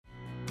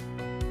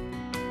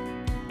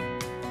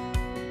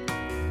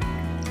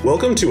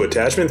Welcome to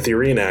Attachment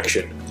Theory in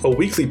Action, a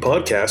weekly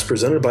podcast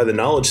presented by the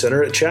Knowledge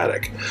Center at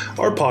Chaddock.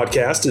 Our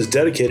podcast is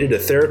dedicated to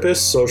therapists,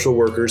 social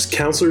workers,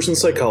 counselors, and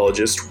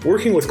psychologists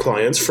working with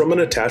clients from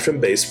an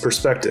attachment-based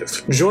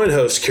perspective. Join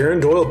host Karen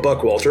Doyle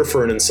Buckwalter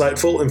for an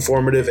insightful,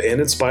 informative, and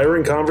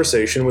inspiring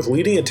conversation with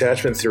leading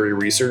attachment theory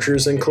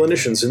researchers and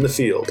clinicians in the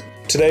field.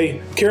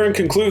 Today, Karen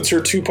concludes her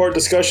two-part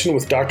discussion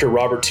with Dr.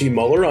 Robert T.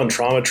 Muller on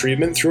trauma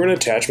treatment through an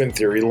attachment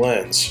theory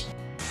lens.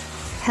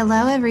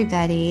 Hello,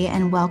 everybody,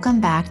 and welcome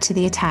back to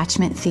the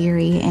Attachment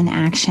Theory in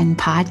Action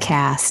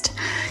podcast.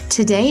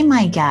 Today,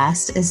 my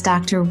guest is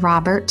Dr.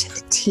 Robert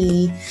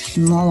T.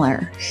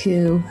 Muller,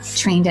 who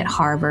trained at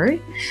Harvard,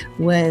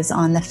 was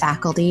on the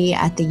faculty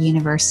at the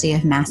University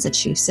of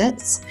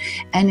Massachusetts,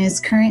 and is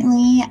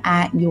currently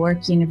at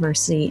York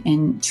University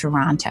in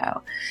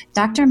Toronto.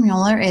 Dr.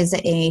 Muller is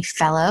a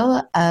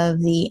fellow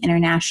of the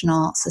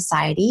International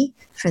Society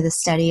for the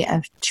Study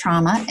of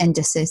Trauma and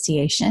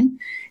Dissociation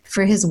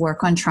for his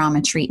work on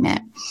trauma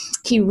treatment.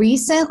 He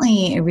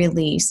recently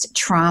released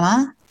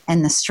Trauma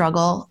and the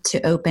Struggle to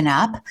Open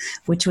Up,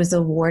 which was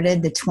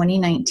awarded the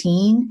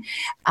 2019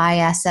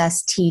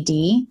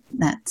 ISSTD,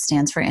 that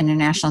stands for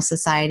International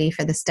Society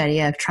for the Study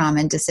of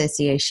Trauma and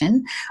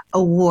Dissociation,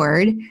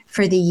 award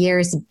for the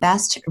year's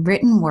best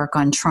written work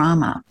on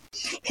trauma.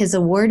 His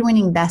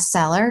award-winning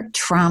bestseller,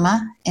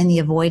 Trauma and the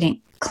Avoidant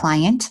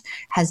Client,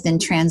 has been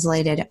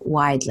translated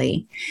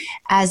widely.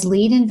 As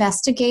lead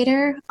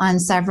investigator on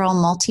several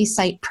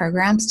multi-site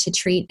programs to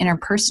treat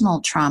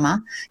interpersonal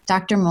trauma,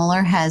 Dr.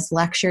 Muller has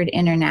lectured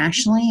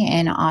internationally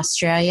in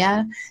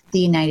Australia, the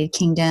United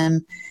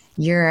Kingdom,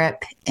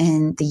 Europe,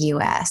 and the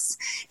US.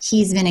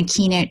 He's been a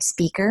keynote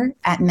speaker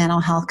at mental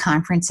health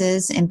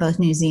conferences in both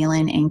New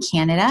Zealand and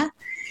Canada,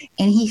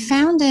 and he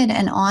founded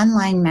an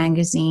online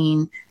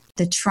magazine,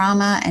 The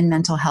Trauma and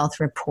Mental Health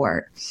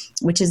Report,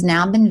 which has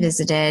now been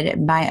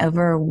visited by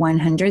over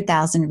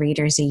 100,000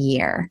 readers a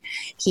year.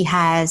 He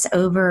has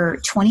over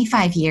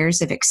 25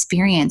 years of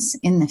experience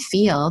in the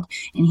field,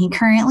 and he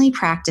currently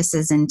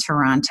practices in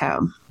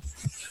Toronto.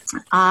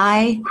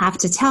 I have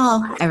to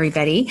tell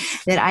everybody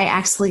that I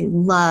actually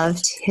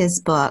loved his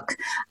book,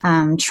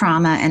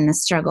 Trauma and the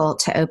Struggle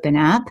to Open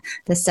Up.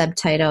 The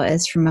subtitle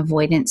is From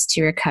Avoidance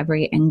to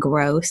Recovery and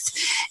Growth.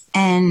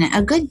 And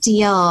a good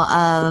deal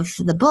of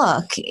the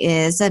book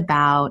is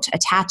about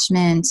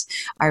attachment,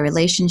 our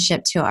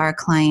relationship to our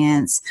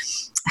clients,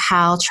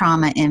 how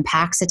trauma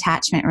impacts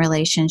attachment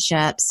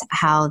relationships,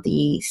 how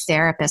the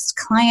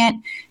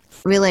therapist-client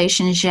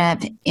relationship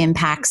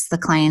impacts the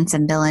client's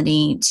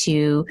ability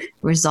to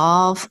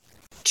resolve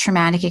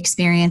traumatic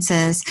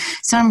experiences.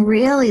 So I'm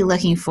really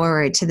looking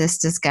forward to this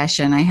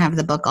discussion. I have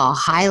the book all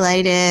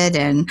highlighted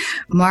and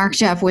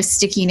marked up with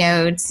sticky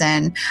notes,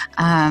 and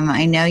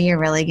I know you're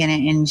really going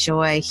to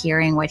enjoy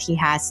hearing what he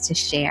has to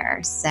share.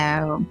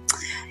 So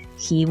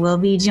he will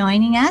be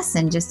joining us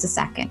in just a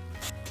second.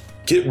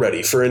 Get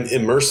ready for an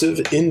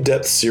immersive,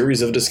 in-depth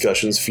series of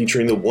discussions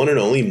featuring the one and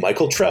only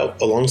Michael Trout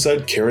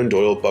alongside Karen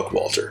Doyle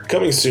Buckwalter.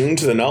 Coming soon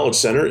to the Knowledge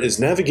Center is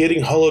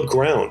Navigating Hollowed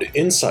Ground,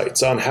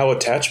 insights on how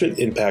attachment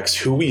impacts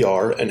who we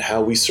are and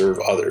how we serve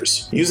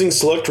others. Using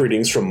select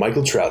readings from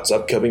Michael Trout's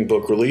upcoming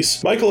book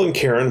release, Michael and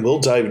Karen will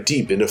dive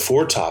deep into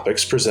 4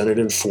 topics presented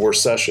in 4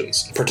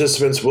 sessions.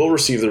 Participants will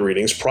receive the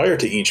readings prior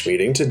to each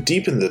meeting to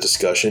deepen the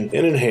discussion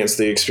and enhance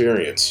the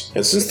experience.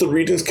 And since the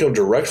readings come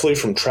directly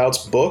from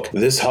Trout's book,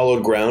 This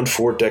Hollowed Ground,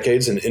 4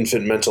 Decades in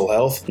Infant Mental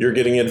Health, you're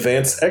getting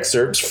advanced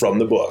excerpts from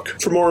the book.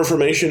 For more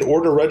information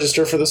or to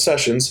register for the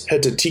sessions,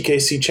 head to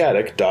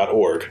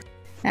tkcchaddock.org.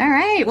 All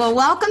right. Well,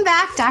 welcome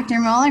back, Dr.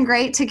 Muller.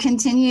 Great to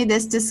continue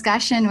this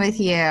discussion with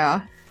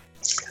you.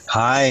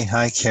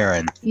 Hi,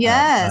 Karen.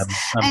 Yes.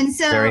 I'm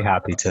very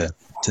happy to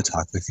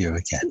talk with you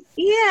again.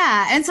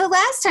 Yeah. And so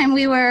last time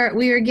we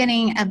were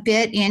getting a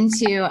bit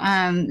into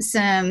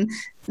some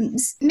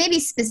maybe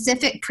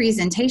specific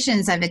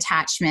presentations of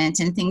attachment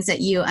and things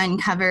that you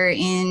uncover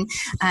in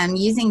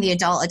using the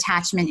adult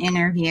attachment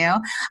interview.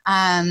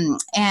 I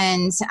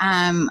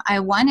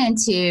wanted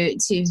to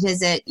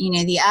visit,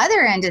 the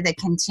other end of the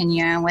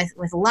continuum with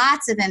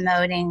lots of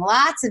emoting,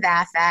 lots of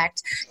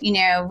affect,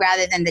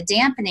 rather than the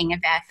dampening of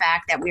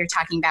affect that we were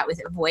talking about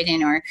with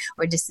avoidant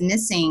or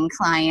dismissing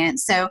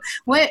clients. So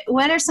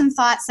what are some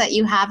thoughts that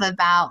you have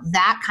about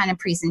that kind of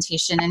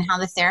presentation and how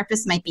the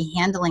therapist might be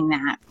handling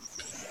that?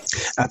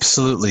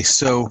 Absolutely.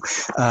 So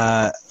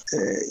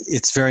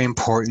it's very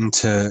important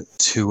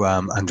to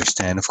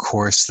understand, of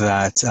course,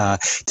 that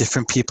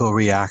different people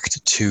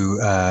react to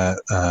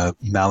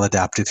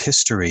maladaptive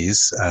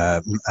histories,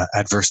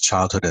 adverse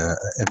childhood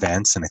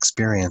events and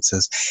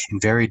experiences in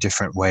very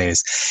different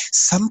ways.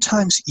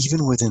 Sometimes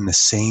even within the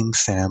same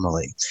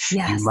family,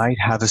 yes, you might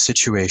have a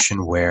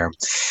situation where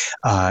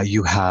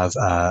you have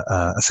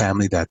a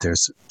family that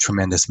there's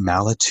tremendous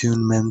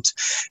malattunement.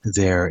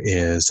 There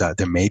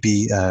may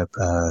be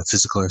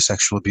physical or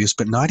sexual abuse,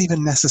 but not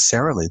even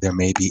necessarily. There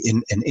may be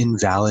an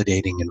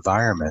invalidating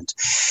environment,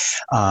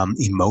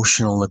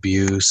 emotional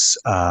abuse,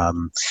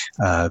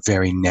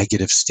 very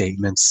negative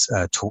statements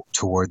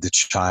toward the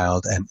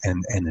child, and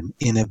an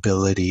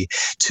inability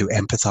to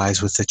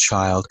empathize with the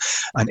child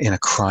in a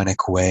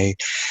chronic way.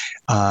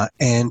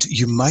 And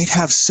you might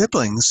have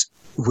siblings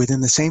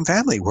within the same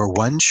family where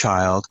one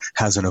child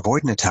has an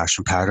avoidant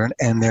attachment pattern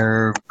and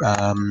their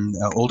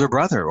older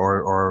brother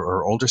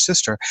or older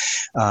sister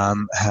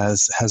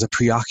has a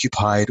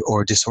preoccupied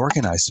or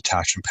disorganized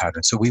attachment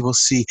pattern. So we will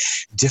see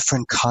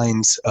different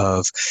kinds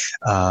of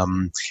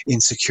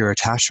insecure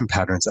attachment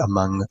patterns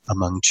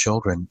among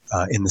children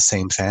in the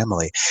same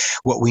family.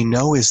 What we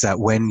know is that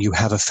when you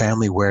have a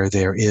family where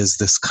there is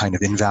this kind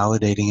of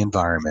invalidating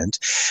environment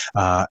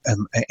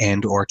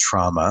and or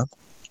trauma,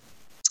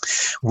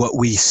 what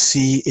we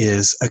see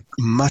is a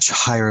much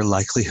higher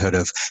likelihood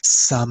of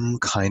some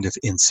kind of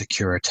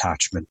insecure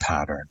attachment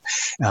pattern.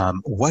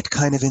 What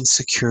kind of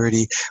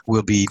insecurity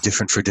will be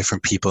different for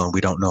different people, and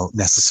we don't know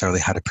necessarily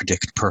how to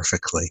predict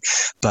perfectly,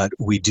 but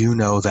we do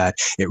know that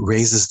it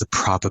raises the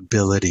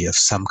probability of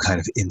some kind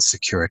of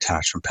insecure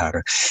attachment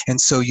pattern. And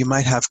so you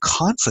might have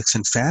conflicts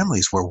in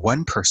families where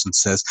one person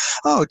says,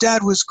 "Oh,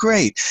 Dad was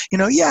great.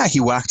 Yeah, he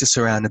whacked us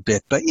around a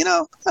bit, but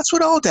that's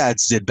what all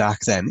dads did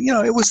back then.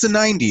 It was the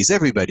 90s.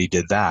 Everybody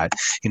did that,"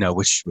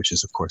 which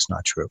is of course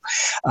not true.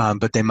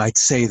 But they might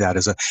say that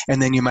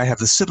and then you might have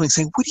the sibling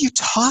saying, "What are you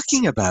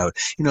talking about?"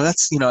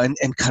 That's,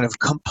 and kind of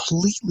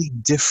completely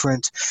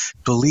different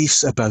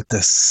beliefs about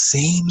the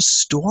same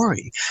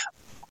story.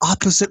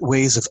 Opposite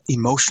ways of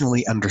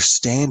emotionally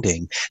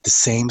understanding the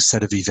same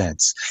set of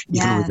events,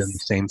 even within the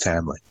same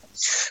family.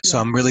 So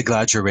I'm really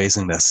glad you're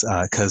raising this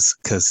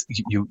because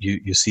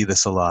you see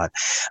this a lot,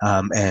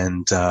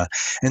 and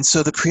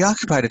so the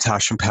preoccupied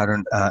attachment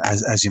pattern,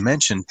 as you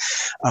mentioned,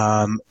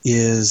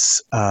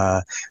 is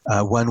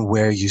one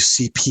where you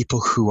see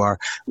people who are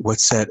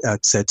what's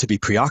said to be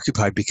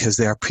preoccupied because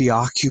they are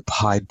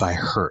preoccupied by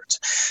hurt.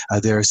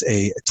 There's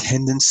a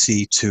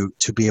tendency to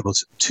be able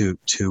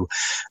to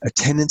a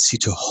tendency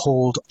to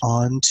hold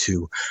on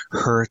to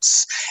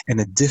hurts and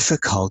a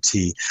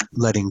difficulty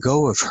letting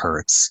go of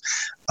hurts.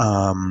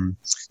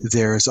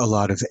 There's a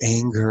lot of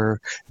anger.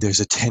 There's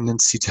a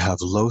tendency to have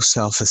low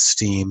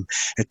self-esteem,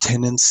 a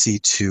tendency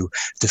to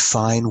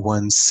define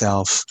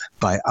oneself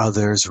by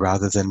others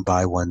rather than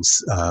by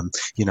one's,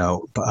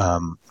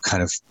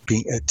 kind of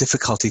being a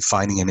difficulty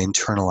finding an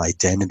internal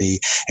identity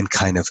and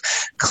kind of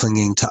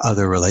clinging to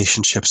other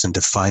relationships and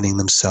defining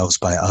themselves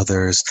by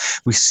others.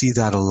 We see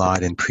that a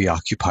lot in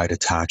preoccupied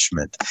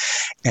attachment.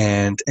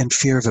 And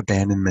fear of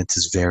abandonment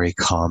is very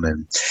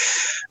common.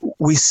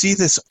 We see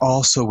this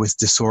also with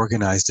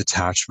disorganized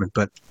attachment,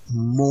 but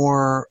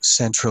more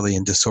centrally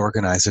in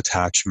disorganized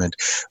attachment,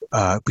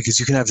 because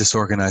you can have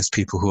disorganized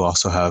people who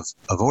also have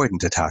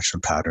avoidant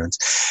attachment patterns.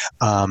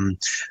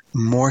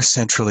 More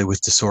centrally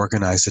with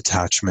disorganized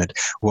attachment,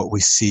 what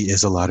we see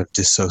is a lot of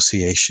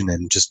dissociation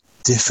and just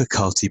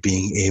difficulty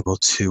being able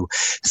to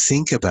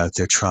think about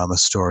their trauma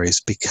stories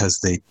because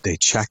they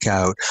check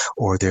out,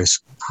 or there's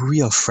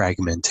real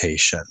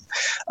fragmentation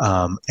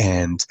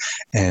and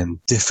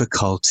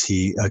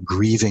difficulty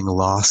grieving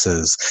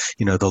losses.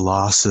 The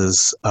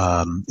losses,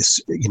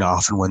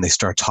 often when they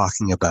start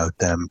talking about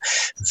them,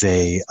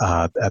 they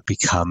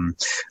become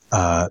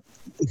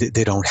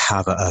they don't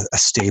have a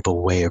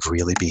stable way of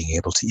really being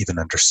able to even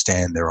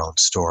understand their own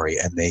story,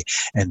 and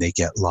they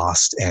get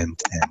lost,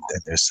 and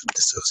there's some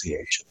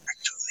dissociation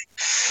actually.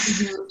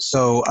 Mm-hmm.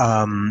 So,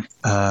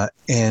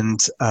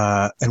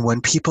 and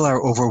when people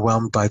are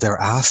overwhelmed by their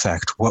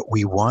affect, what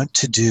we want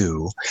to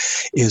do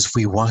is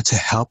we want to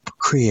help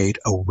create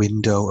a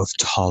window of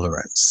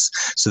tolerance.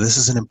 So this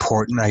is an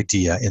important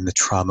idea in the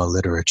trauma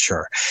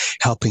literature,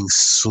 helping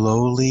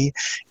slowly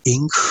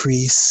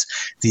increase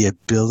the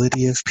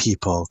ability of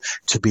people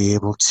to be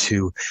able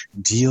to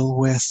deal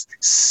with,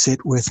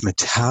 sit with,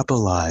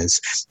 metabolize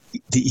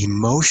the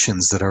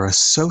emotions that are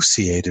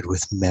associated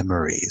with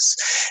memories.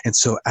 And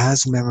so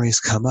as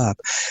memories come up,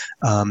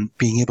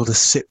 being able to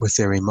sit with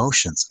their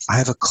emotions. I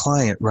have a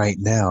client right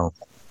now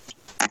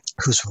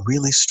who's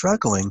really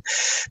struggling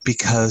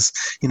because,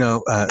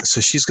 so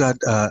she's got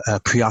a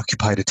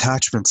preoccupied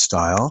attachment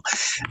style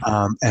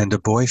and a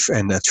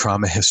boyfriend, a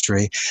trauma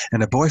history,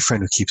 and a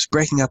boyfriend who keeps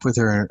breaking up with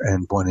her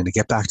and wanting to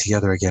get back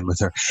together again with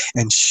her.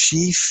 And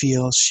she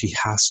feels she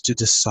has to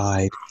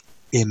decide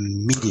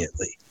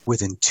immediately,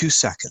 within 2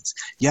 seconds.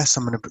 Yes,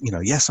 I'm going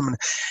to,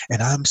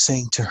 and I'm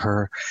saying to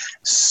her,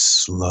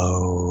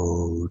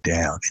 slow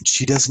down. And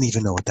she doesn't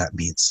even know what that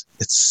means.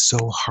 It's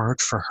so hard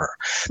for her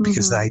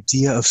because the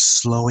idea of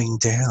slowing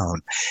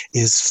down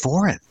is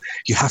foreign.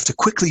 You have to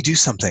quickly do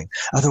something.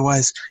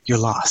 Otherwise you're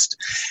lost.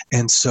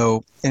 And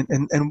so, and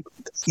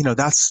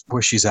that's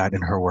where she's at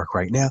in her work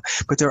right now.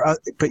 But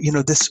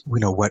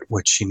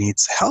what she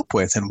needs help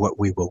with and what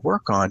we will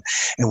work on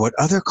and what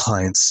other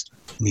clients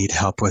need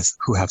help with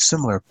who have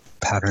similar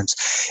patterns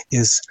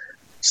is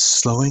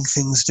slowing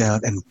things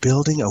down and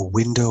building a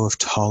window of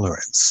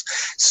tolerance,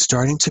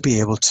 starting to be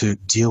able to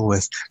deal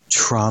with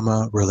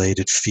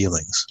trauma-related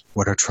feelings.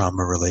 What are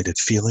trauma-related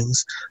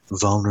feelings?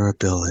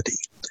 Vulnerability,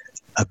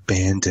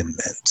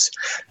 abandonment,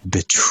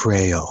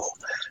 betrayal,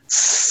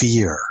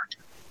 fear.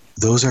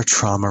 Those are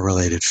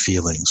trauma-related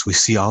feelings. We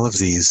see all of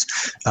these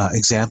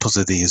examples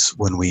of these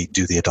when we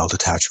do the adult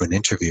attachment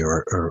interview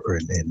or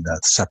in the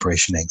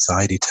separation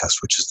anxiety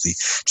test, which is the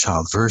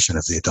child version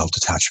of the adult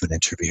attachment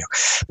interview.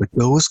 But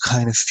those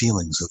kind of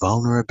feelings,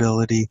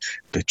 vulnerability,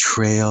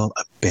 betrayal,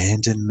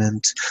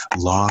 abandonment,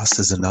 loss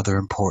is another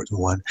important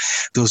one.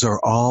 Those are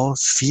all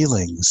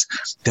feelings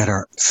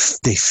that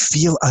they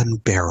feel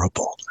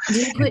unbearable. Do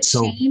you put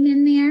shame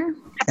in there?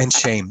 And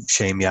shame,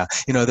 yeah.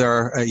 There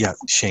are,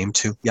 shame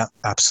too. Yeah,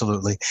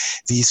 absolutely.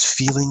 These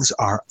feelings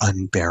are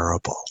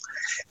unbearable.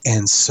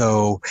 And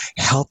so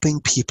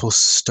helping people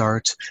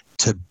start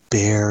to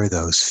bear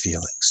those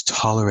feelings,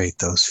 tolerate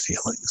those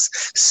feelings,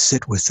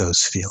 sit with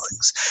those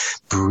feelings,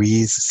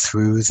 breathe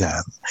through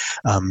them,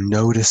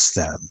 notice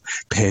them,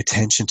 pay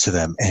attention to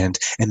them, and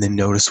then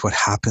notice what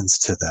happens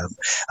to them.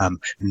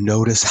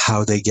 Notice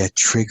how they get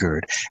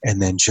triggered,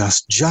 and then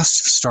just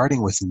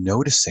starting with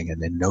noticing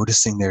and then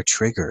noticing their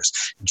triggers,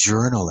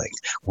 journaling.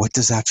 What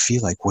does that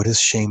feel like? What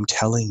is shame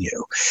telling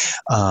you?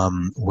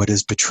 What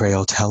is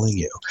betrayal telling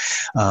you?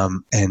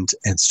 And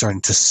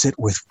starting to sit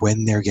with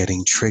when they're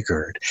getting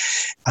triggered.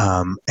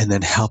 And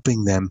then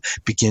helping them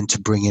begin to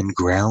bring in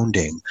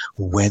grounding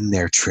when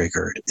they're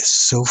triggered is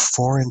so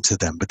foreign to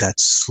them, but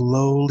that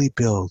slowly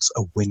builds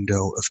a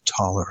window of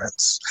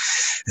tolerance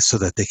so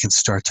that they can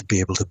start to be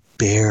able to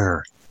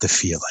bear the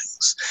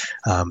feelings.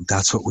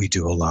 That's what we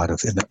do a lot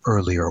of in the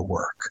earlier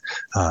work,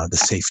 the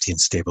safety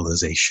and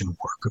stabilization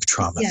work of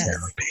trauma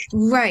therapy.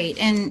 Right.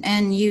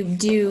 And you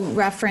do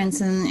reference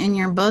in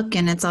your book,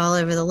 and it's all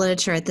over the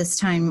literature at this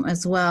time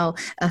as well,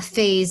 a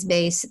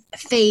phase-based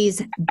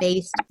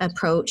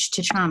approach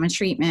to trauma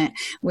treatment,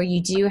 where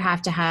you do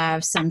have to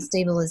have some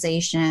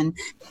stabilization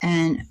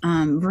and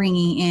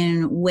bringing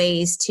in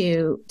ways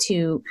to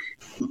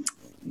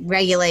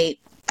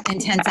regulate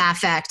intense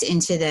affect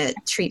into the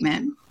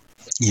treatment.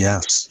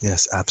 Yes,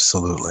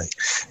 absolutely.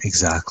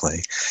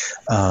 Exactly.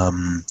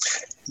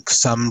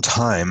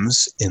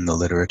 Sometimes in the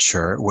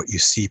literature, what you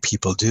see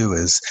people do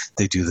is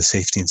they do the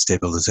safety and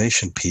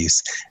stabilization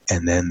piece,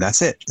 and then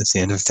that's it. It's the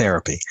end of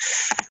therapy.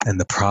 And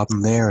the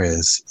problem there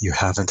is you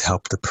haven't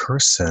helped the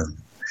person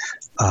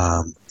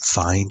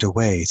find a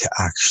way to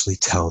actually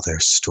tell their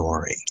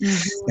story.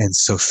 Mm-hmm. And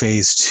so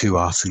phase 2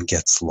 often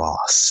gets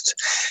lost.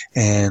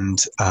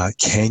 And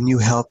can you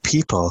help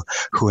people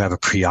who have a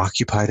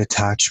preoccupied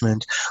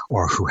attachment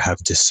or who have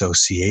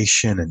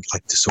dissociation and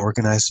like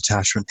disorganized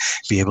attachment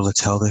be able to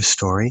tell their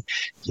story?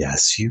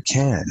 Yes, you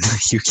can.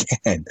 You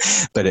can.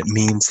 But it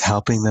means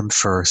helping them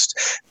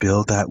first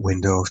build that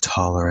window of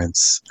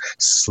tolerance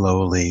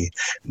slowly,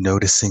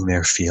 noticing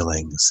their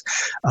feelings.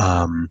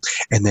 And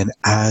then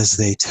as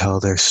they tell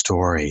their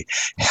story,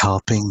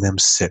 helping them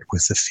sit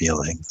with the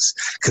feelings,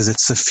 because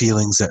it's the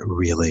feelings that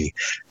really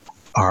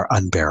are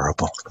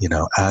unbearable.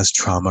 As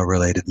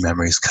trauma-related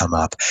memories come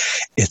up,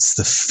 it's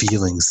the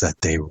feelings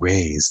that they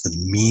raise, the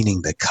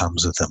meaning that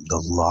comes with them, the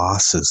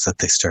losses that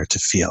they start to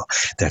feel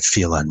that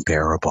feel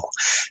unbearable.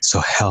 So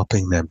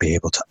helping them be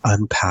able to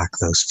unpack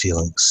those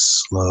feelings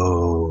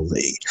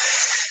slowly.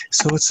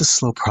 So it's a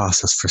slow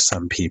process for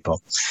some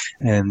people,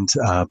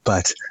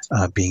 but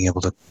being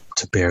able to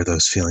bear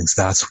those feelings,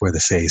 that's where the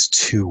phase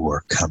 2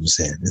 work comes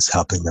in, is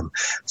helping them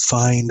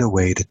find a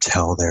way to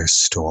tell their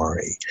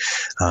story,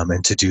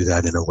 and to do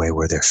that in a way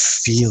where their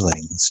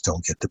feelings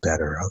don't get the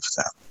better of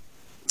them.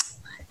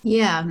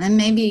 Yeah, and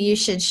maybe you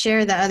should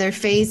share the other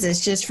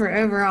phases just for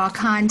overall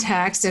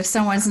context if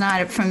someone's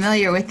not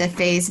familiar with the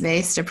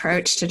phase-based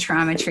approach to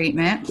trauma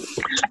treatment.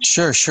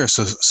 Sure.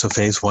 So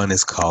phase 1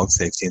 is called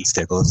safety and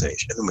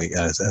stabilization. We,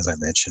 as I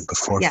mentioned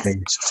before, yes.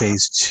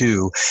 Phase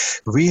 2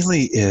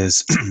 really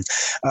is,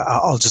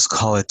 I'll just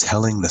call it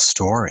telling the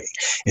story.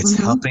 It's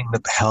mm-hmm.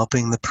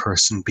 helping the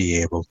person be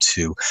able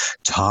to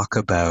talk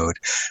about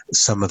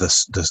some of the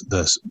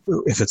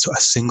if it's a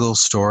single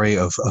story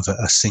of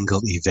a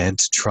single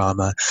event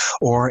trauma,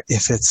 or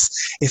if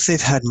they've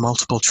had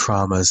multiple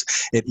traumas,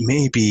 it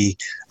may be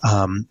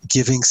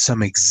giving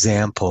some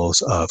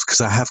examples of, because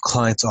I have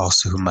clients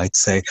also who I might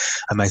say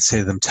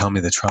to them, tell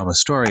me the trauma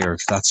story, or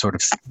that sort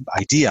of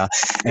idea,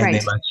 and right.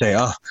 They might say,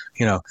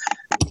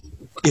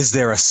 is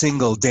there a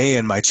single day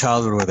in my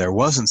childhood where there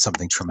wasn't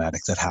something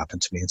traumatic that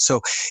happened to me? And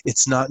so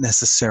it's not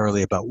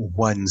necessarily about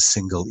one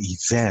single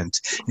event.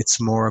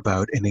 It's more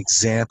about an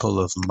example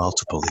of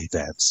multiple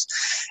events.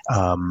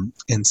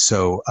 And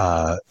so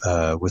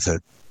with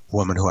a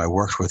woman who I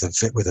worked with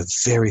a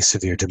very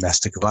severe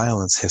domestic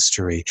violence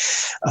history,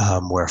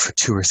 where for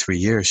 2 or 3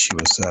 years she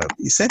was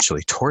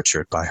essentially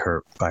tortured by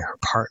her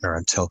partner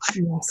until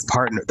yes.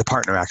 the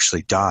partner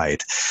actually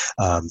died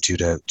due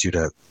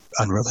to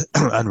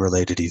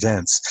unrelated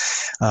events.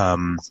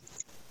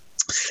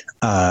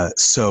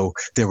 So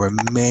there were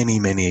many,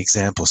 many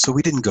examples. So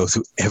we didn't go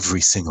through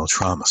every single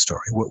trauma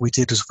story. What we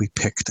did is we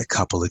picked a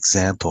couple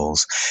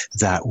examples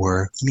that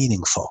were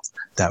meaningful,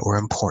 that were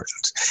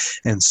important,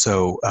 and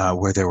so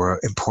where there were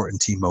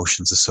important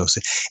emotions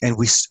associated.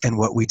 And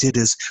what we did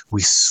is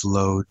we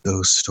slowed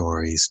those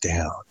stories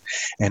down.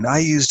 And I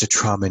used a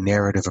trauma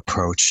narrative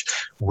approach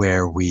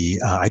where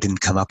I didn't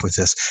come up with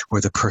this,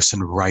 where the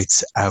person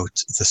writes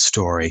out the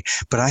story,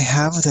 but I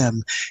have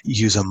them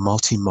use a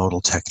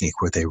multimodal technique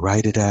where they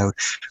write it out,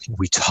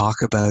 we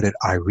talk about it,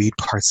 I read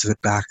parts of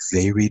it back,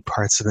 they read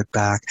parts of it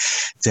back,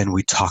 then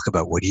we talk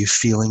about what are you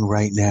feeling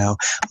right now,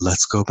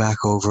 let's go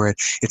back over it.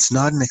 It's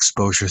not an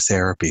exposure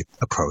therapy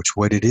approach.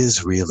 What it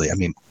is really, I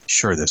mean,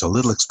 sure, there's a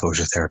little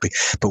exposure therapy,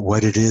 but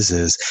what it is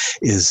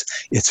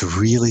it's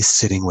really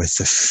sitting with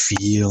the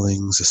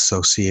feelings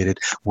associated,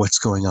 what's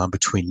going on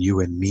between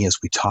you and me as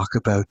we talk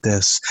about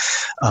this.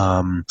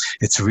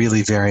 It's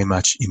really very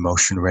much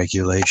emotion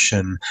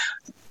regulation,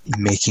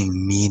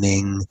 making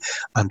meaning,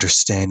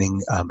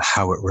 understanding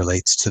how it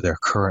relates to their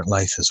current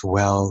life as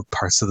well,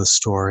 parts of the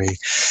story.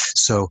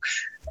 So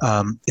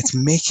it's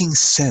making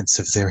sense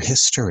of their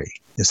history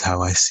is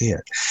how I see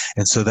it.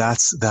 And so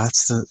that's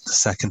the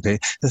second phase.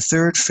 The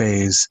third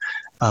phase,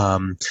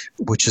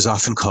 which is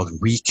often called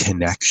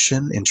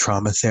reconnection in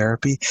trauma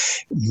therapy,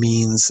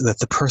 means that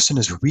the person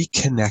is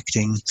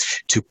reconnecting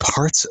to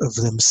parts of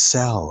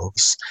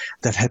themselves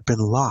that had been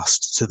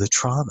lost to the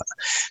trauma.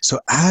 So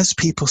as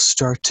people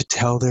start to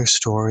tell their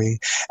story,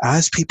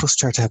 as people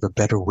start to have a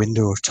better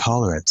window of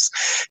tolerance,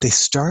 they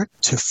start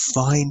to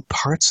find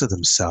parts of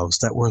themselves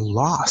that were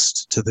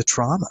lost to the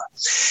trauma.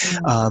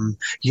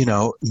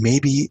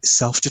 Maybe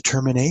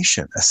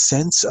self-determination, a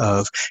sense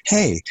of,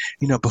 hey,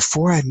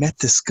 before I met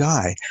this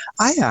guy,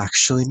 I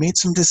actually made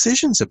some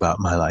decisions about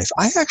my life.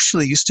 I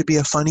actually used to be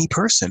a funny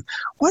person.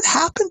 What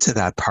happened to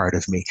that part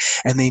of me?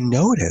 And they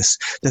notice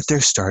that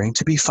they're starting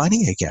to be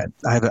funny again.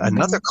 I have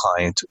another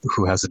client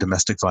who has a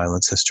domestic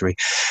violence history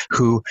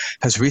who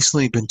has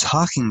recently been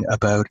talking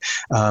about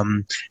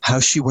how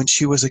when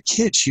she was a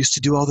kid, she used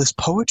to do all this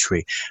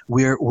poetry.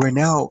 We're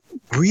now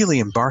really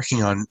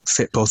embarking on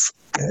both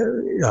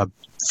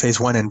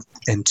phase 1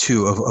 and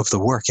 2 of the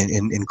work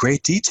in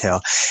great detail.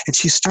 And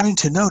she's starting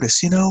to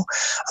notice, I'm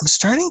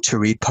starting to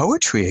read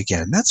poetry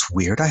again. That's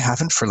weird. I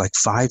haven't for like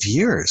 5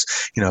 years,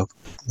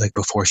 like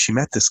before she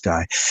met this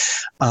guy.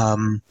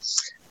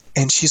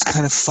 And she's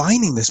kind of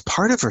finding this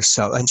part of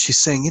herself, and she's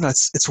saying,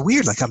 it's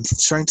weird. Like I'm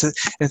starting to,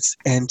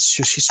 and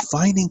so she's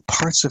finding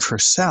parts of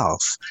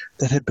herself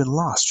that had been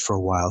lost for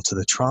a while to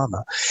the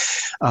trauma.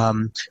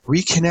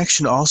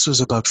 Reconnection also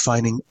is about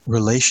finding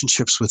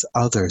relationships with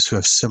others who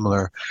have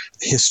similar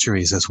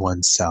histories as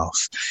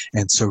oneself,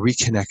 and so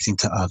reconnecting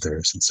to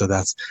others. And so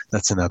that's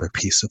another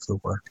piece of the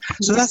work.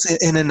 So that's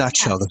in a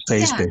nutshell the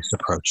phase-based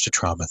approach to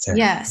trauma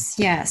therapy.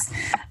 Yes.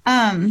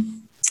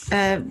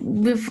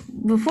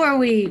 Before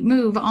we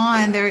move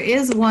on, there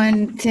is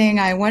one thing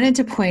I wanted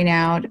to point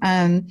out,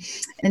 and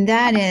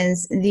that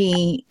is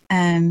the,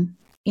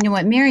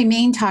 what Mary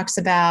Main talks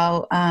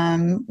about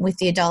with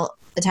the adult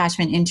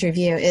attachment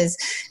interview is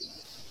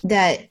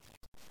that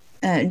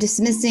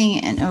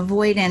dismissing and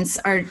avoidance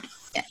are,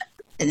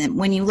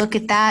 when you look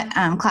at that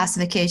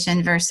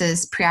classification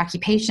versus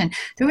preoccupation,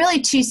 they're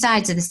really two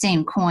sides of the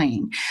same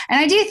coin. And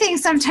I do think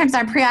sometimes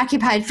our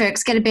preoccupied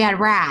folks get a bad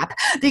rap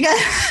because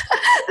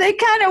they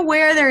kind of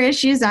wear their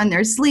issues on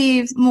their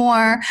sleeve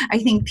more. I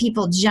think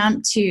people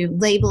jump to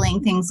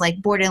labeling things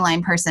like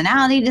borderline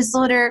personality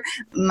disorder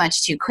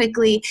much too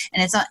quickly.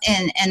 And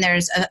and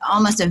there's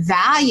almost a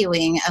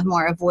valuing of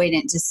more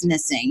avoidant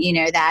dismissing,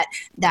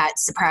 that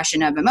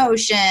suppression of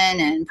emotion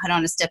and put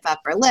on a stiff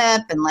upper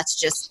lip and let's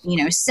just,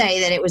 say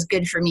that it was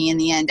good for me in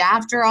the end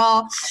after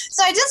all.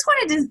 So I just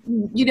wanted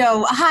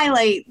to,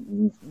 highlight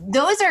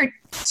those are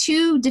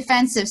two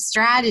defensive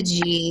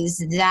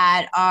strategies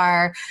that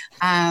are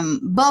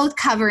both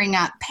covering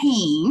up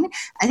pain.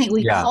 I think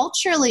we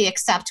culturally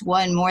accept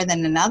one more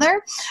than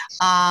another.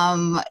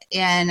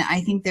 And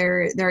I think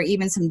there are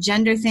even some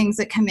gender things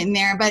that come in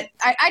there. But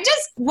I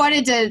just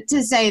wanted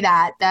to say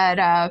that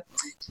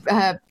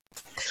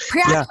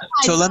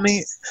so let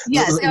me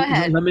go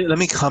ahead. Let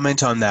me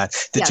comment on that.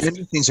 The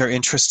gender things are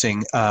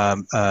interesting.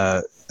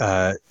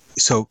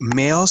 So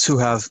males who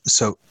have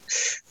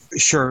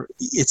sure,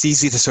 it's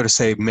easy to sort of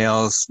say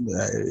males,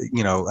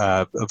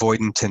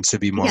 avoidant tends to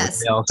be more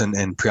with males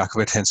and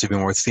preoccupied tends to be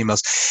more with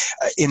females.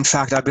 In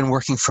fact, I've been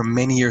working for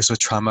many years with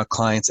trauma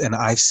clients and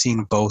I've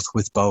seen both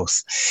with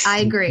both.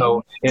 I agree.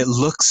 So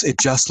it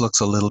just looks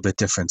a little bit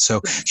different.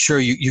 So sure,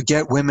 you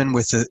get women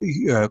with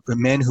the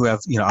men who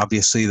have,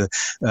 obviously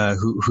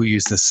who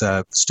use this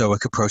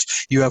stoic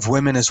approach. You have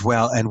women as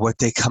well, and what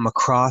they come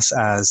across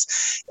as,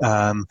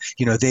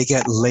 they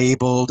get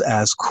labeled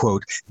as,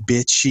 quote,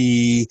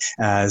 bitchy,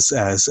 as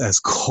as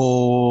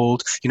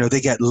cold.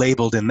 They get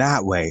labeled in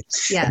that way.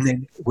 Yes. And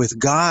then with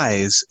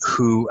guys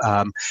who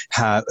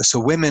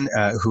women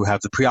who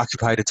have the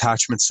preoccupied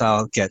attachment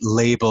style get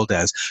labeled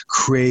as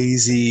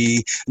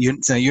crazy.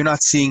 You're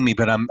not seeing me,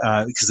 but I'm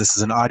because this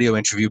is an audio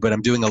interview, but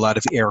I'm doing a lot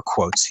of air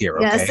quotes here.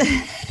 Okay,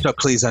 yes. So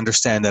please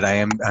understand that I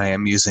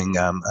am using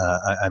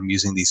I'm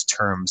using these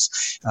terms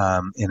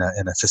in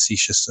a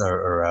facetious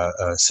or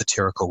a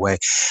satirical way.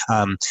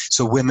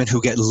 So women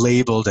who get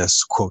labeled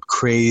as quote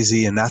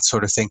crazy and that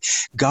sort of thing.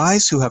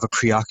 Guys who have a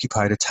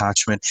preoccupied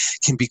attachment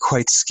can be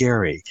quite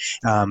scary.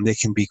 They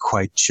can be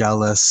quite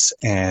jealous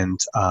and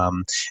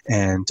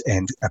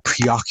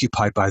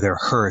preoccupied by their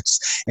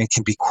hurts, and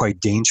can be quite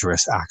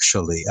dangerous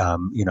actually.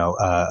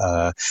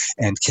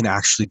 And can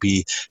actually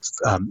be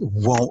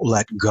won't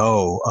let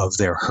go of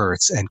their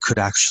hurts, and could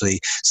actually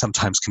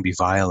sometimes can be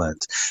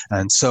violent.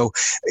 And so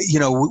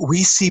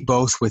we see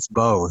both with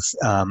both,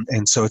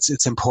 and so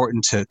it's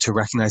important to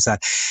recognize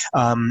that.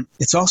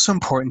 It's also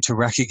important to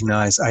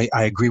recognize,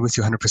 I agree with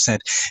you 100%,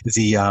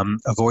 the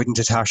avoidant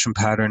attachment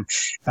pattern.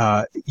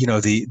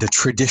 The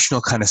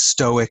traditional kind of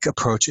stoic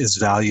approach is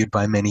valued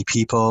by many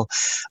people.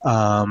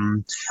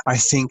 I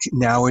think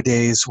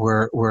nowadays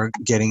we're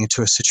getting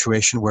into a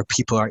situation where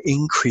people are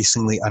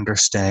increasingly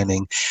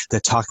understanding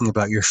that talking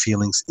about your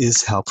feelings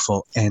is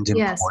helpful and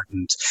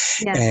important.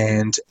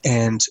 Yes.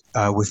 And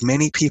with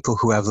many people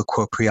who have the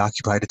quote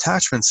preoccupied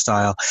attachment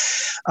style,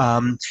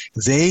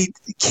 they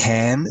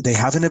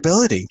have an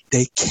ability.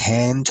 They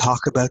can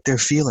talk about their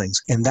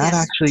feelings, and that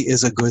actually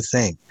is a good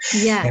thing.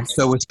 Yes. And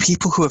so with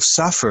people who have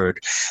suffered,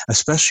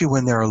 especially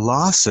when there are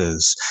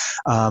losses,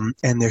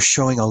 and they're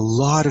showing a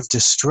lot of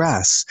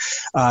distress,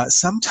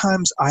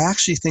 sometimes I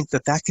actually think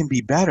that can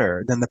be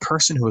better than the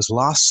person who has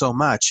lost so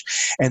much,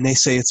 and they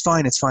say, it's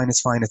fine, it's fine,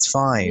 it's fine, it's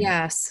fine.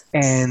 Yes.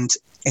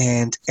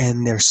 And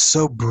they're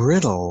so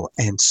brittle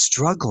and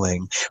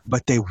struggling,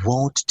 but they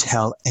won't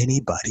tell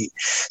anybody.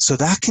 So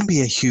that can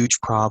be a huge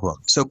problem.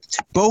 So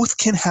both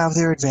can have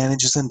their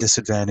advantages and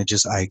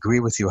disadvantages. I agree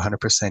with you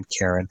 100%,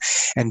 Karen.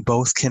 And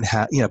both can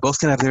have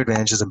their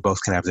advantages and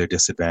both can have their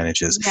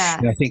disadvantages. Yeah.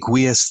 And I think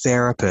we as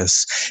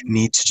therapists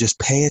need to just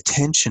pay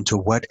attention to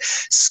what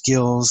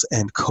skills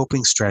and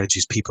coping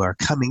strategies people are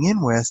coming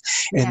in with,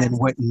 and then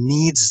what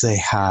needs they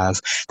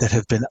have that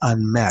have been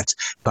unmet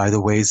by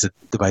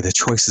the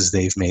choices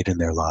they've made in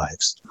their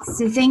lives.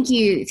 So thank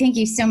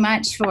you so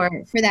much for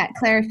that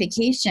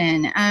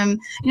clarification. I'm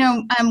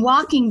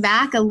walking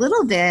back a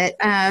little bit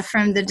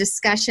from the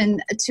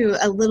discussion to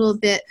a little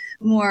bit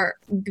more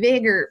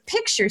bigger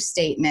picture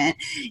statement,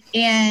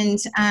 and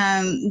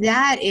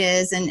that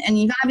is, and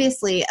you've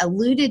obviously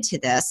alluded to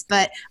this,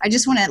 but I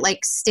just want to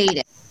state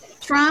it.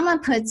 Trauma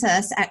puts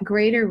us at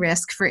greater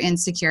risk for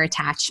insecure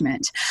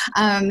attachment.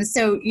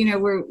 So,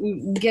 we're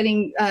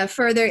getting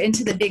further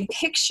into the big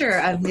picture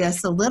of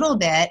this a little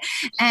bit.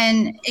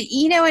 And,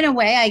 in a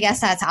way, I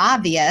guess that's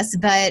obvious,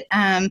 but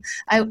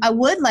I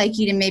would like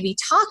you to maybe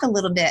talk a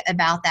little bit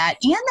about that,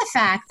 and the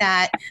fact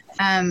that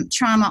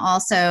trauma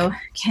also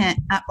can,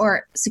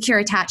 or secure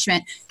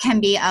attachment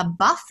can be a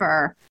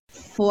buffer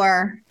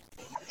for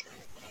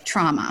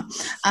trauma.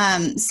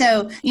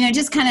 So,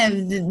 just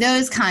kind of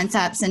those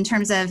concepts in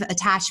terms of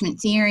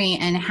attachment theory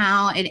and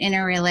how it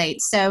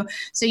interrelates. So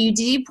you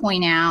do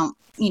point out,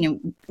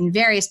 in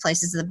various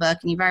places of the book,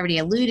 and you've already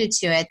alluded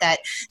to it,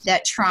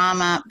 that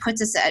trauma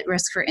puts us at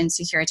risk for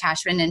insecure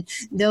attachment, and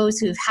those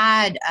who've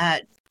had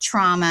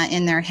trauma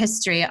in their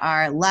history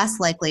are less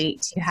likely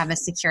to have a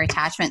secure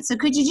attachment. So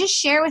could you just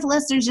share with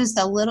listeners just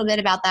a little bit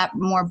about that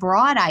more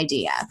broad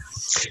idea?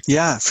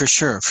 Yeah, for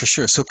sure.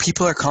 So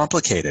people are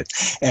complicated,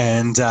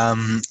 and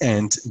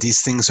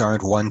these things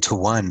aren't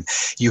one-to-one.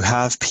 You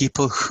have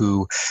people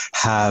who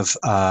have,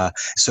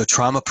 so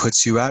trauma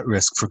puts you at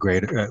risk for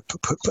greater,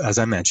 as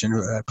I mentioned,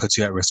 puts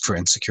you at risk for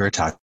insecure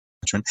attachment.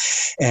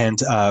 And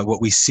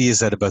what we see is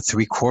that about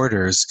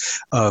 3/4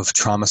 of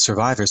trauma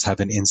survivors have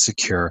an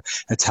insecure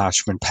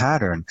attachment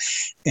pattern.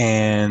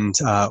 And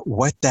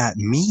what that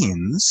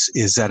means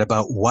is that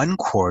about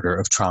 1/4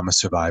 of trauma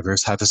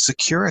survivors have a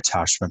secure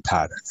attachment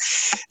pattern.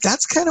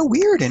 That's kind of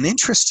weird and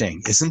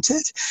interesting, isn't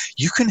it?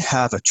 You can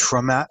have a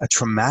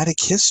traumatic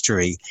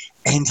history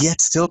and yet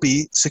still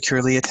be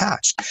securely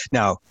attached.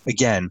 Now,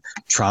 again,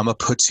 trauma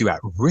puts you at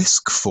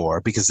risk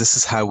for, because this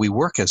is how we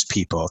work as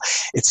people.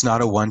 It's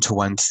not a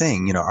one-to-one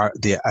thing.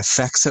 The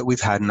effects that we've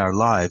had in our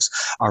lives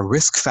are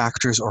risk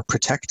factors or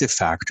protective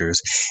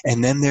factors.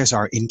 And then there's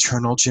our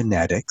internal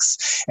genetics,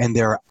 and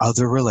there are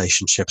other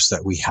relationships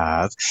that we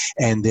have,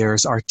 and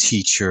there's our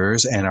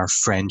teachers and our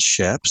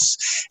friendships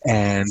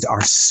and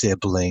our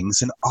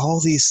siblings, and all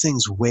these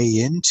things weigh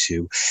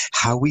into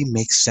how we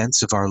make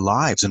sense of our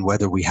lives and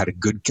whether we had a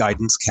good guidance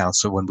guidance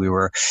counselor when we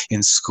were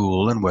in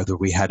school, and whether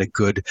we had a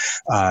good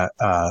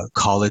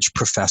college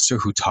professor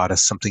who taught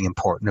us something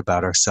important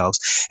about ourselves.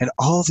 And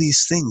all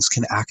these things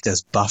can act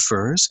as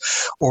buffers,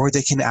 or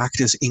they can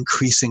act as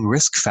increasing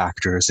risk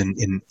factors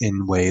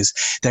in ways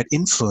that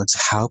influence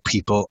how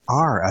people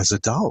are as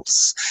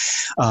adults.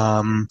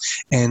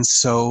 And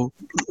so,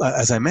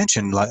 as I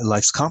mentioned,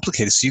 life's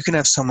complicated. So you can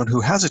have someone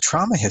who has a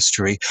trauma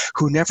history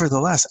who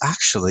nevertheless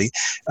actually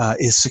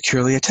is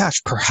securely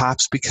attached,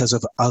 perhaps because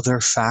of other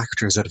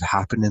factors that have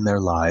happened in their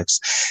lives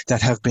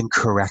that have been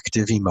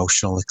corrective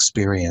emotional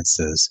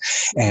experiences,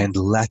 and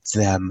let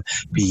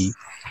it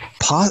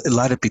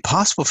be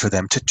possible for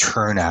them to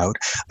turn out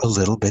a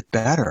little bit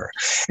better.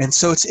 And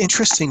so it's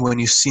interesting when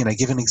you see, and I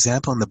give an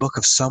example in the book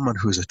of someone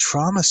who's a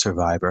trauma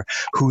survivor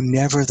who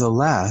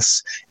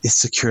nevertheless is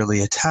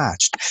securely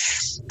attached.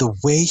 The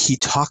way he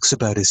talks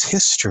about his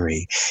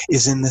history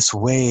is in this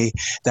way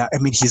that, I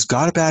mean, he's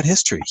got a bad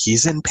history.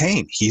 He's in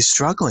pain. He's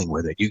struggling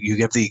with it. You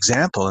give the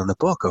example in the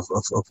book of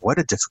what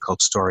a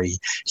difficult story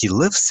he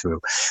lived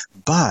through.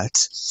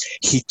 But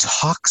he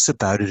talks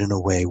about it in a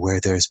way where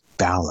there's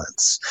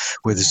balance,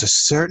 where there's a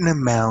certain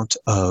amount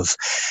of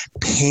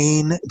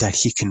pain that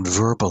he can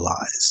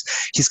verbalize.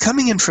 He's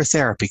coming in for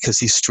therapy because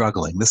he's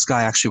struggling. This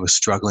guy actually was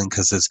struggling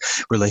because his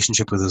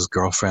relationship with his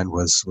girlfriend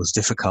was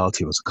difficult.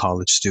 He was a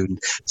college student,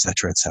 et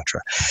cetera, et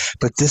cetera.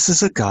 But this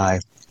is a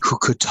guy who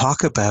could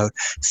talk about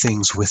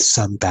things with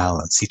some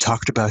balance. He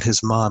talked about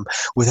his mom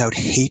without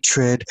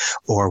hatred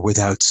or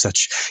without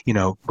such,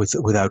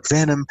 without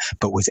venom,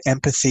 but with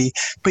empathy.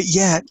 But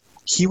yet,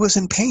 he was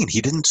in pain. He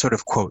didn't sort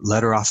of, quote,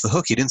 let her off the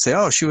hook. He didn't say,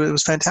 it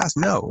was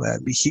fantastic. No,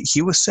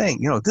 he was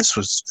saying, this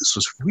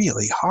was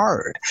really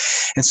hard.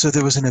 And so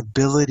there was an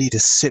ability to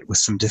sit with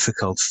some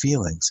difficult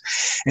feelings.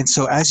 And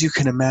so as you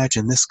can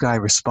imagine, this guy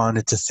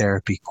responded to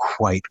therapy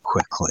quite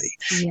quickly.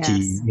 Yes.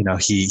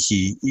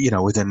 He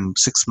within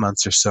 6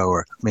 months or so,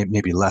 or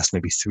maybe less,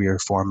 maybe 3 or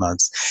 4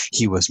 months,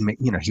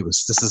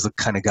 this is the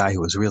kind of guy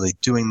who was really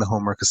doing the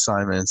homework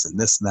assignments and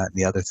this and that and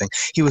the other thing.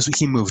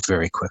 He moved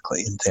very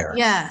quickly in therapy.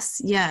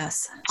 Yes.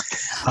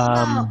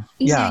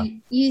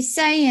 You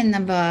say in the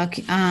book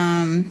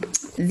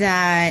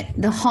that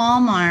the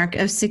hallmark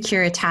of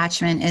secure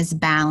attachment is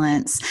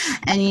balance.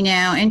 And,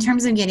 in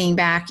terms of getting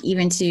back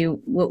even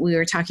to what we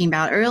were talking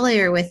about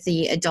earlier with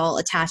the adult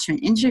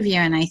attachment interview,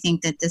 and I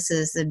think that this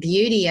is the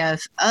beauty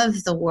of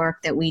the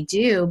work that we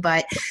do,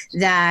 but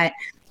that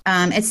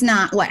it's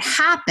not what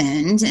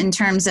happened in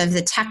terms of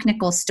the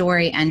technical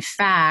story and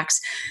facts,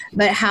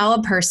 but how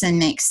a person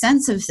makes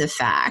sense of the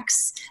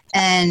facts.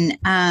 And,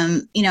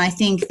 I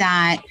think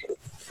that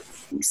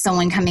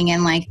someone coming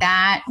in like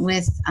that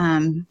with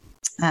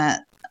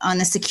on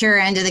the secure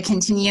end of the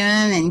continuum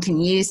and can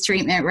use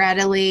treatment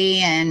readily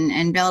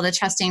and build a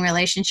trusting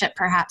relationship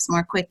perhaps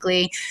more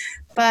quickly.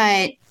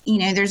 But,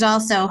 there's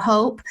also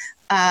hope,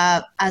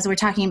 as we're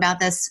talking about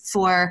this,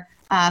 for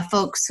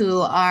folks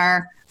who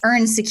are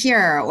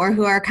insecure or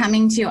who are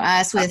coming to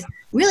us with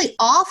really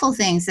awful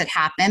things that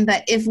happen.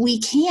 But if we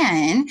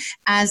can,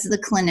 as the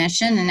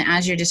clinician and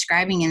as you're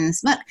describing in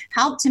this book,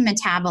 help to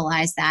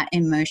metabolize that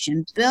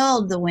emotion,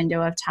 build the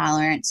window of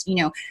tolerance,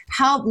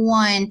 help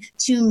one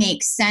to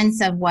make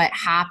sense of what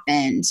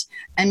happened.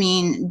 I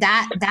mean,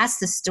 that's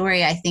the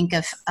story, I think,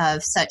 of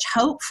such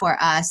hope for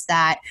us,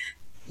 that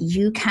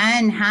you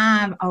can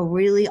have a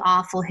really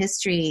awful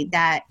history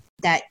that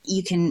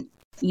you can,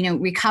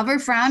 recover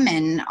from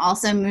and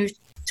also move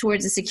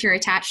towards a secure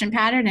attachment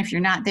pattern if you're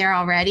not there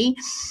already.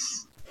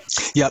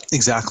 Yeah,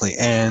 exactly.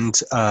 And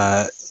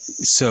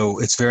so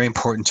it's very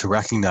important to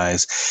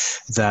recognize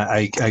that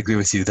I agree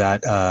with you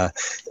that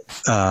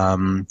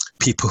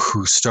people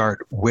who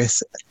start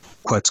with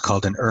what's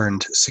called an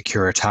earned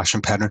secure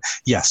attachment pattern,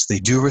 yes, they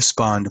do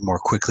respond more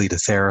quickly to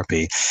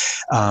therapy.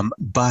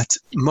 But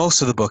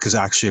most of the book is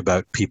actually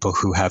about people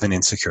who have an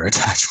insecure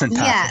attachment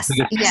pattern.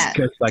 Yes.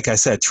 Because, like I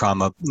said,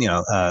 trauma,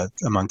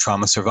 among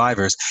trauma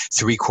survivors,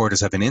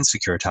 3/4 have an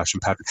insecure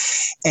attachment pattern.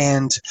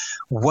 And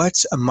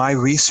what my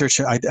research,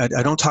 I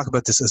don't talk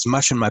about this as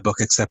much in my book,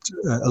 except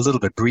a little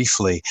bit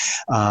briefly,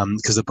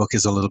 because the book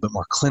is a little bit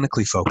more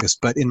clinically focused.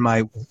 But in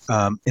my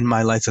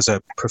life as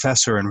a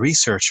professor and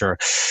researcher,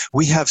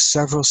 we have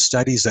several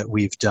studies that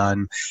we've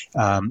done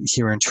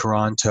here in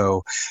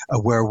Toronto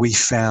where we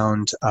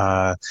found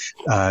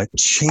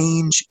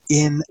change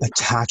in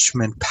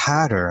attachment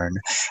pattern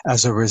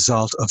as a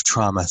result of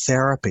trauma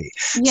therapy.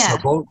 Yeah.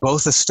 So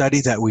both a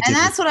study that we did. And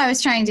that's what I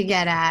was trying to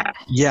get at.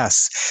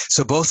 Yes.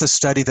 So both a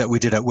study that we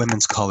did at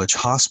Women's College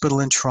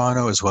Hospital in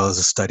Toronto, as well as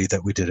a study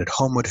that we did at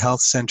Homewood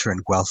Health Centre in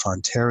Guelph,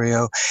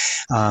 Ontario,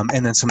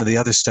 and then some of the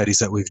other studies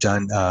that we've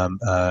done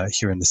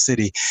here in the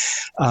city,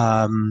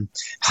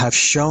 have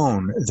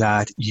shown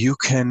that you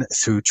can,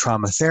 through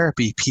trauma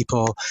therapy,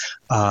 people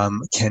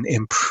can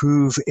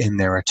improve in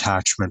their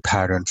attachment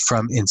pattern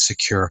from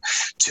insecure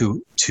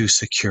to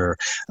secure.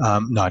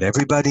 Not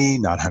everybody,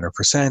 not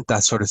 100%,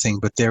 that sort of thing,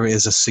 but there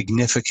is a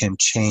significant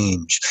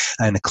change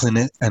and a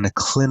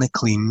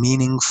clinically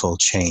meaningful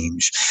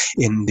change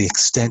in the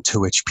extent to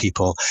which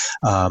people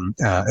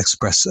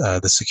express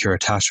the secure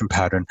attachment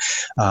pattern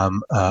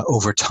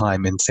over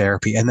time in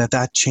therapy, and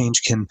that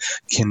change can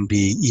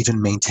be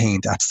even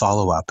maintained at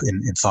follow-up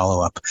in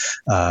follow-up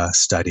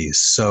studies.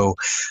 So,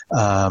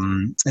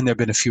 and there have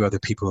been a few other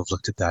people who have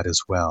looked at that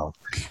as well.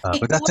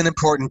 But that's an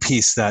important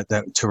piece that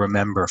to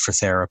remember for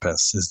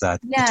therapists, is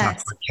that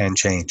attachment can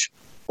change.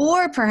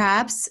 Or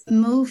perhaps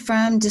move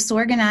from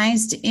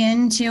disorganized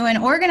into an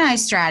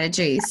organized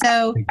strategy.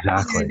 So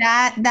exactly.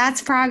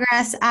 That's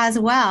progress as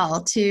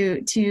well,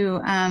 to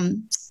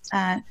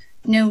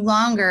no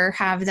longer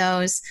have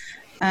those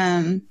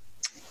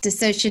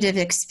dissociative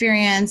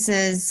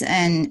experiences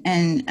and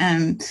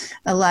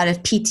a lot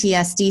of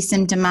PTSD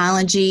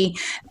symptomology.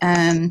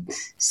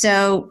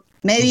 So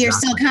maybe you're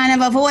still kind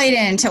of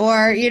avoidant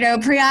or,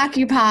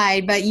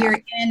 preoccupied, but you're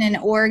in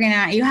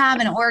you have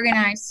an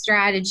organized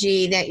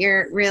strategy that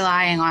you're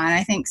relying on.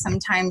 I think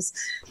sometimes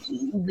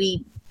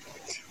we,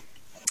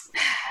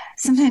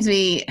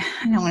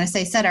 I don't want to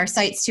say set our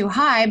sights too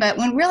high, but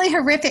when really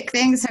horrific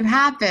things have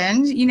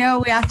happened, we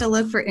have to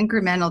look for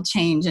incremental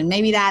change. And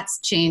maybe that's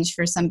change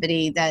for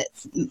somebody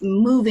that's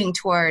moving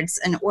towards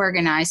an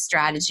organized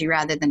strategy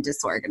rather than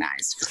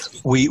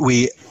disorganized. We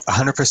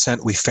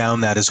 100%, we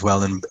found that as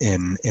well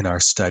in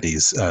our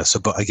studies.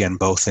 Again,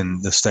 both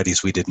in the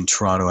studies we did in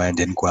Toronto and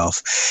in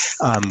Guelph,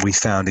 we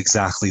found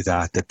exactly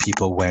that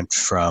people went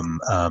from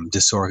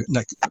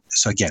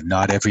so again,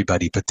 not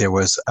everybody, but there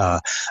was a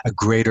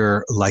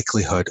greater likelihood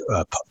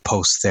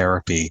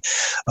post-therapy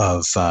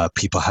of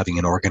people having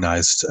an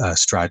organized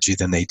strategy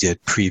than they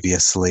did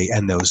previously,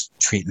 and those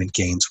treatment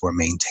gains were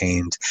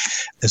maintained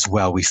as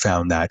well. We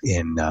found that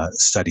in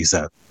studies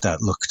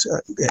that looked,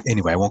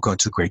 anyway, I won't go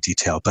into great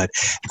detail, but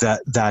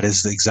that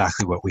is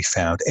exactly what we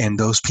found. And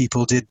those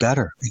people did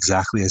better,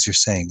 exactly as you're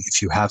saying.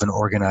 If you have an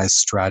organized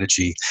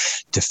strategy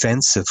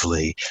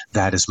defensively,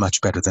 that is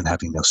much better than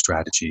having no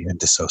strategy and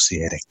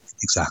dissociating.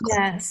 Exactly.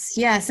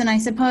 Yes. And I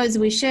suppose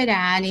we should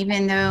add,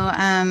 even though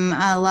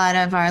a lot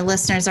of our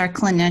listeners are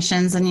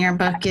clinicians and your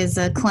book is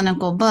a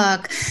clinical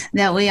book,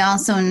 that we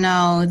also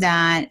know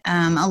that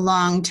a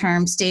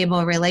long-term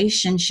stable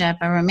relationship,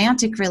 a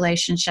romantic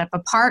relationship, a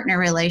partner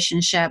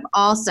relationship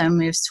also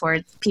moves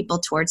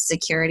towards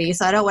security.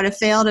 So I don't want to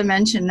fail to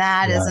mention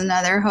that as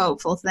another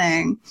hopeful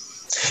thing.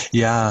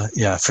 Yeah,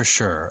 for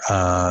sure.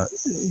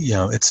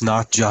 It's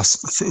not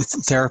just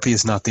therapy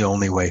is not the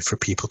only way for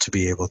people to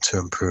be able to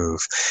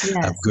improve.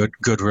 Yes.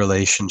 Good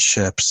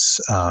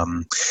relationships.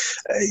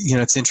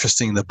 It's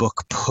interesting. The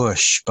book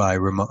Push by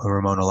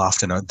Ramona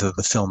Lofton,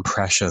 the film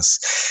Precious,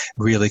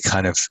 really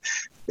kind of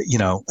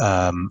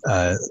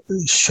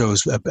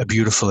shows a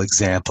beautiful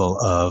example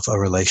of a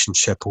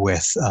relationship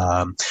with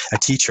a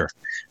teacher.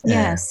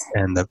 Yes.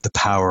 And the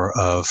power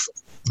of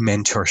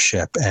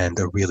mentorship and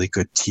a really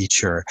good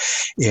teacher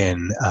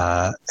in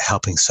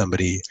helping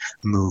somebody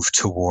move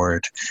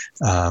toward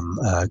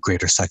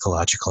greater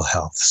psychological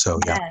health. So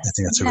I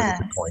think that's a really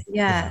good point.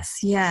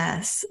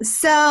 Yes.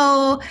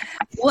 So,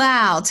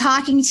 wow,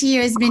 talking to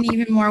you has been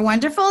even more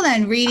wonderful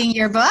than reading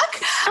your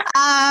book,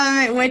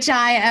 which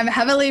I am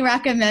heavily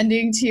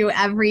recommending to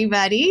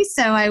everybody.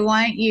 So I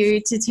want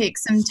you to take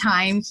some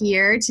time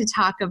here to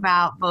talk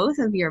about both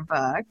of your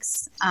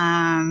books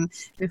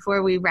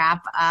before we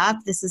wrap up.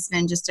 This has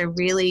been just a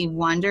really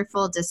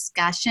wonderful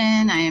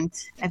discussion.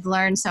 I've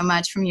learned so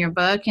much from your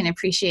book and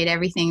appreciate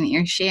everything that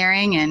you're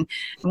sharing, and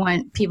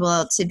want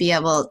people to be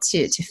able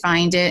to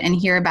find it and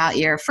hear about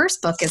your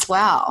first book as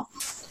well.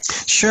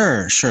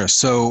 Sure.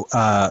 So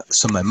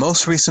my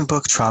most recent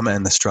book, Trauma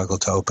and the Struggle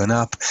to Open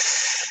Up,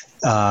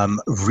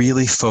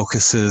 really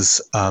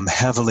focuses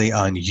heavily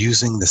on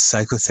using the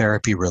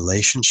psychotherapy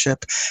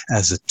relationship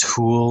as a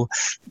tool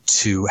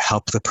to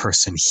help the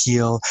person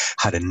heal,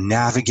 how to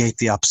navigate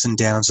the ups and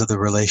downs of the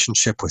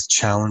relationship with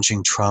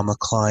challenging trauma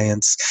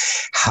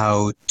clients,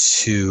 how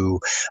to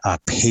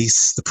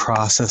pace the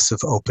process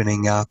of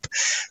opening up.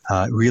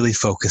 Really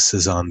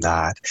focuses on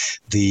that.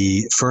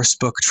 The first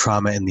book,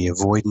 Trauma and the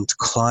Avoidant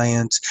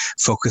Client,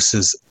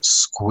 focuses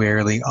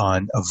squarely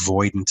on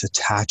avoidant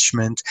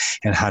attachment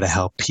and how to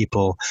help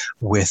people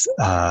with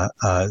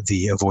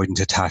the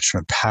avoidant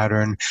attachment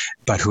pattern,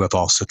 but who have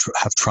also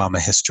have trauma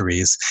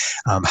histories,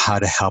 how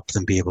to help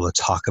them be able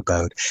to talk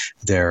about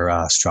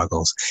their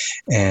struggles.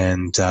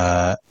 And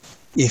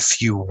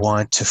if you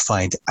want to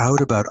find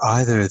out about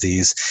either of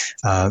these,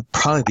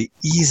 probably the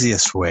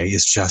easiest way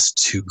is just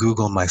to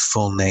Google my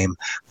full name,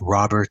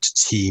 Robert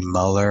T.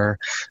 Muller.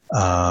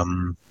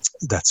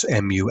 That's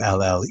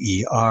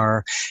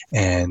Muller,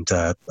 and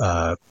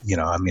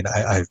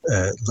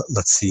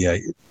let's see.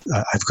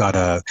 I've got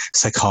a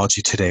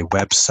Psychology Today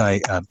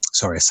website. A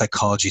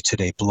Psychology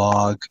Today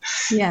blog.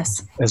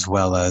 Yes. As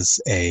well as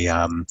a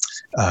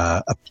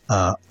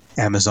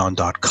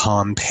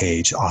Amazon.com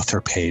page,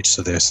 author page.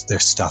 So there's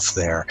stuff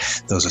there.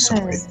 Those are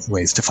some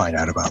ways to find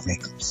out about me.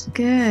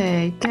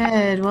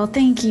 Good. Well,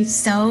 thank you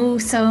so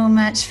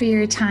much for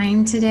your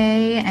time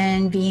today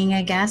and being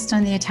a guest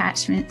on the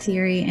Attachment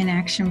Theory in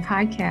Action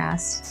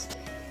podcast.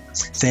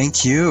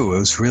 Thank you. It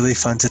was really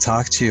fun to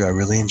talk to you. I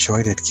really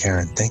enjoyed it,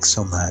 Karen. Thanks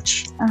so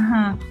much.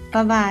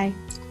 Bye-bye.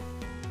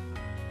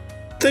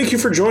 Thank you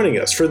for joining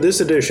us for this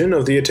edition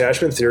of the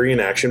Attachment Theory in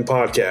Action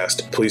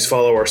podcast. Please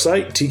follow our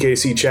site,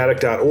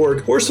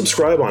 tkcchaddock.org, or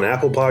subscribe on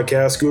Apple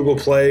Podcasts, Google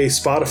Play,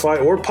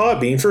 Spotify, or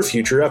Podbean for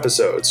future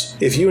episodes.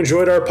 If you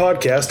enjoyed our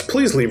podcast,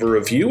 please leave a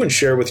review and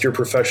share with your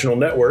professional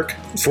network.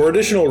 For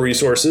additional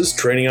resources,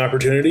 training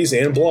opportunities,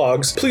 and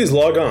blogs, please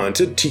log on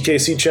to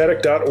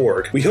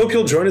tkcchaddock.org. We hope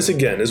you'll join us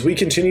again as we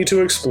continue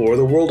to explore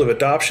the world of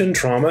adoption,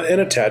 trauma,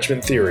 and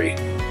attachment theory.